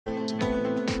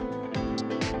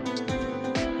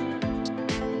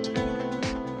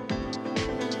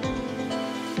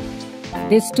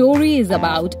This story is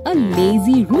about a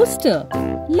lazy rooster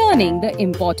learning the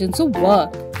importance of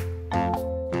work.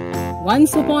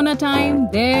 Once upon a time,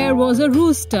 there was a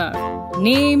rooster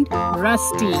named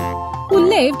Rusty who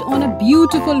lived on a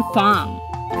beautiful farm.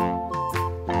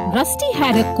 Rusty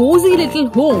had a cozy little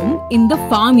home in the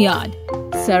farmyard,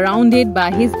 surrounded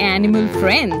by his animal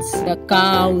friends, the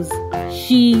cows,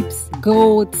 sheep,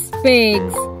 goats,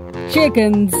 pigs,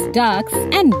 chickens, ducks,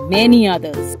 and many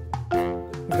others.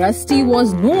 Rusty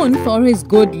was known for his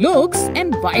good looks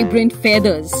and vibrant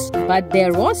feathers, but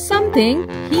there was something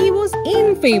he was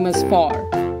infamous for: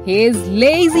 his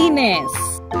laziness.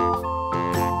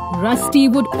 Rusty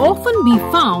would often be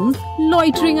found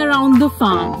loitering around the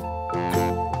farm,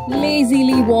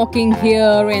 lazily walking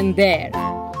here and there,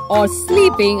 or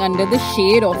sleeping under the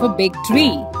shade of a big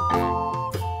tree.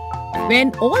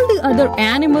 When all the other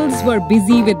animals were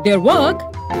busy with their work,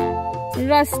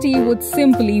 Rusty would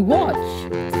simply watch,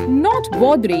 not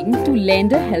bothering to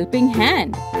lend a helping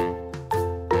hand.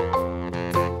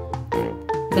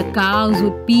 The cows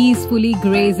would peacefully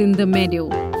graze in the meadow,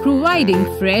 providing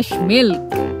fresh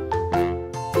milk.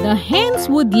 The hens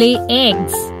would lay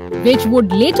eggs, which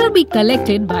would later be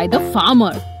collected by the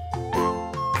farmer.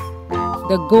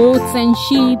 The goats and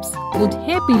sheep would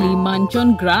happily munch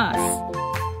on grass,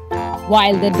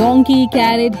 while the donkey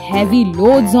carried heavy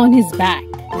loads on his back.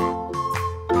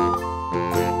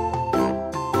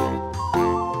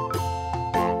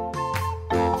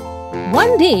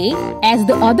 One day, as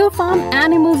the other farm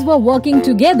animals were working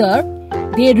together,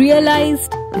 they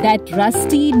realized that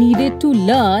Rusty needed to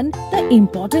learn the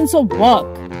importance of work.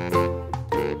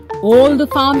 All the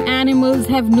farm animals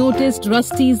have noticed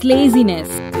Rusty's laziness,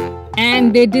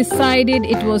 and they decided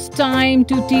it was time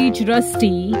to teach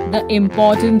Rusty the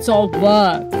importance of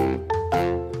work.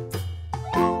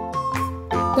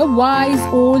 The wise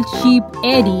old sheep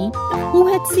Eddie, who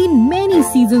had seen many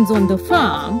seasons on the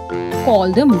farm,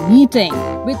 called a meeting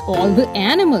with all the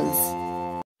animals.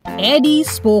 Eddie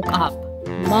spoke up.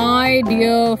 "My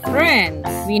dear friends,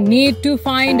 we need to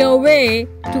find a way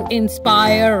to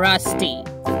inspire Rusty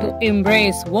to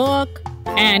embrace work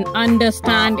and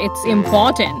understand its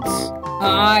importance.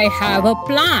 I have a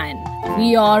plan.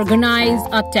 We organize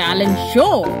a talent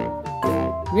show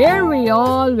where we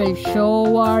all will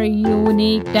show our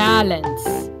unique talents.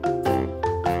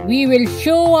 We will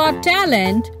show our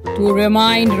talent to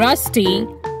remind Rusty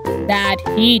that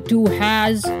he too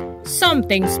has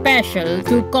something special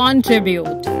to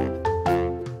contribute."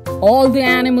 All the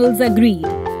animals agreed,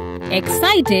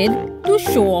 excited to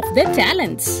show off their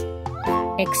talents.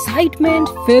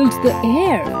 Excitement filled the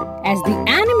air as the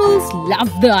animals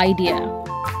loved the idea.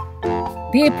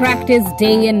 They practiced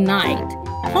day and night,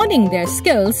 honing their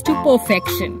skills to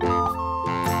perfection.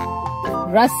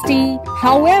 Rusty,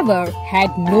 however,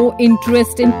 had no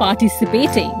interest in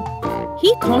participating.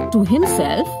 He thought to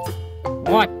himself,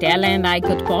 "What talent I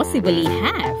could possibly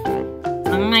have?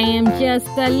 I am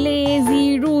just a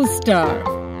lazy rooster."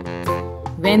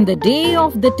 When the day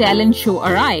of the talent show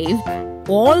arrived,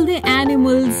 all the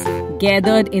animals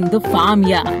gathered in the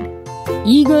farmyard,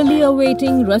 eagerly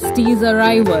awaiting Rusty's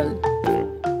arrival.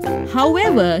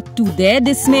 However, to their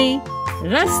dismay,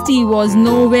 Rusty was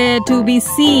nowhere to be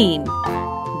seen.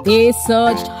 They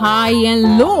searched high and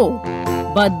low,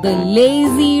 but the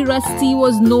lazy Rusty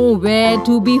was nowhere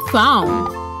to be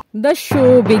found. The show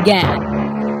began.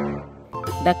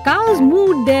 The cows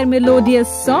moved their melodious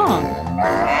song.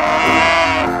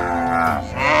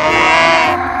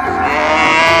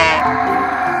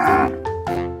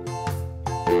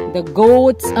 The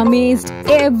goats amazed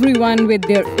everyone with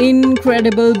their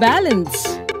incredible balance.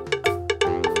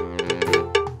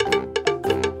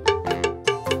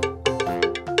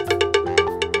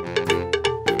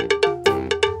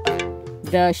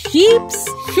 The sheep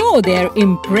show their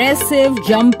impressive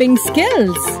jumping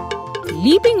skills,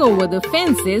 leaping over the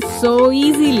fences so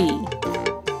easily.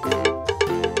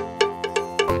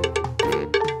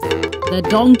 The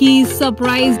donkeys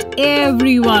surprised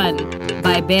everyone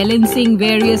by balancing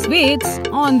various weights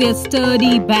on their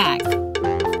sturdy back.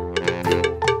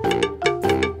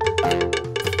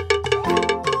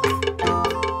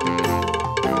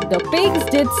 The pigs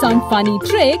did some funny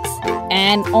tricks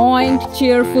and oined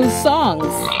cheerful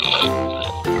songs.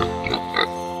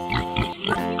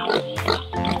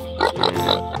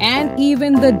 And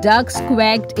even the ducks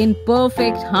quacked in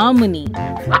perfect harmony.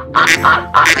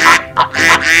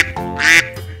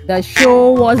 The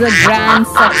show was a grand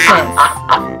success.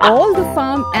 All the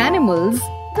farm animals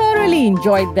thoroughly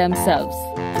enjoyed themselves.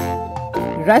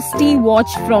 Rusty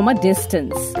watched from a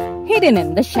distance, hidden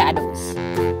in the shadows,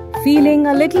 feeling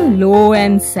a little low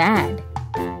and sad.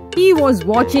 He was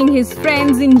watching his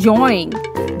friends enjoying,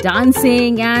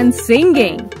 dancing and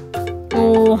singing.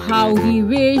 Oh, how he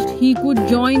wished he could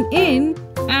join in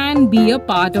and be a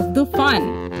part of the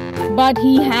fun. But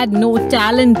he had no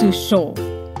talent to show.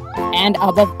 And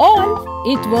above all,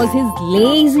 it was his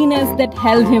laziness that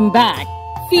held him back.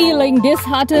 Feeling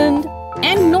disheartened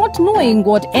and not knowing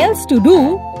what else to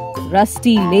do,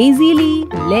 Rusty lazily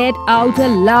let out a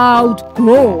loud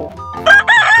crow.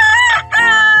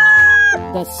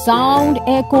 The sound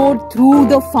echoed through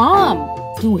the farm.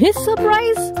 To his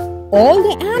surprise, all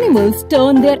the animals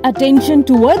turned their attention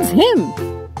towards him.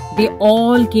 They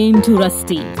all came to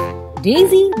Rusty.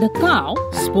 Daisy, the cow,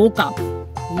 spoke up.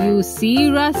 You see,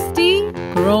 Rusty,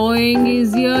 crowing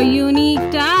is your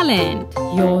unique talent.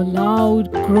 Your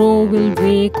loud crow will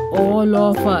wake all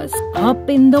of us up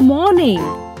in the morning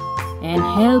and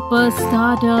help us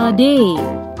start our day.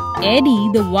 Eddie,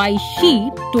 the wise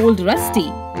sheep, told Rusty,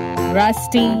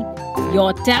 Rusty,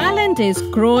 your talent is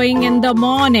crowing in the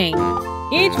morning.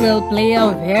 It will play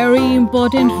a very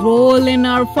important role in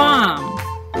our farm.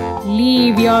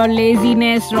 Leave your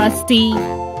laziness, Rusty,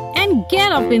 and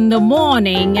get up in the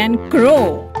morning and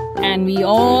crow. And we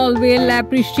all will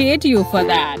appreciate you for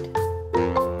that.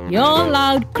 Your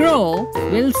loud crow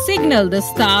will signal the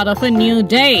start of a new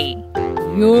day.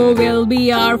 You will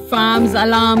be our farm's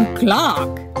alarm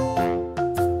clock.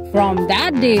 From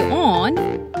that day on,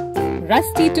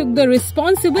 Rusty took the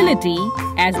responsibility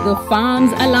as the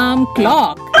farm's alarm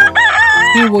clock.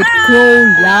 He would crow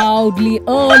loudly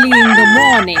early in the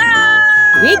morning,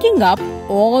 waking up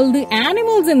all the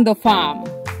animals in the farm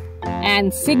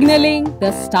and signaling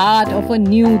the start of a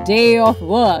new day of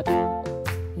work.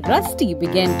 Rusty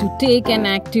began to take an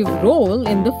active role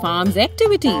in the farm's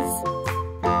activities.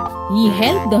 He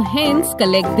helped the hens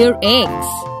collect their eggs,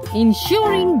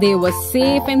 ensuring they were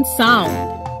safe and sound.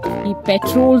 He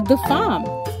patrolled the farm,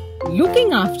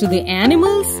 looking after the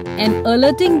animals and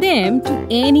alerting them to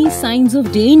any signs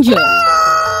of danger.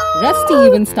 Rusty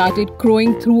even started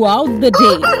crowing throughout the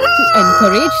day to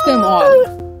encourage them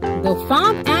all. The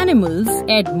farm animals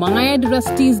admired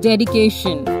Rusty's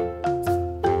dedication.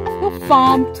 The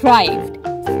farm thrived,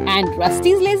 and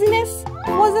Rusty's laziness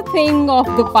was a thing of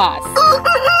the past.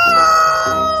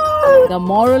 The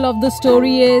moral of the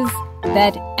story is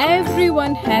that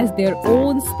everyone has their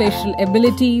own special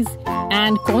abilities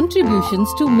and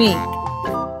contributions to make.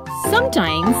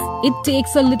 Sometimes it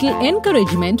takes a little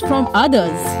encouragement from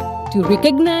others to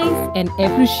recognize and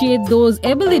appreciate those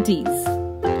abilities.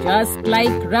 Just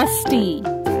like Rusty,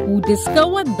 who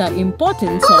discovered the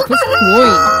importance of his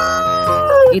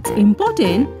crowing. It's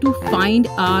important to find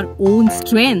our own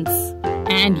strengths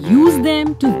and use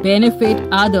them to benefit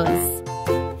others.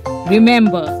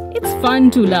 Remember, it's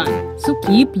fun to learn, so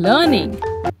keep learning.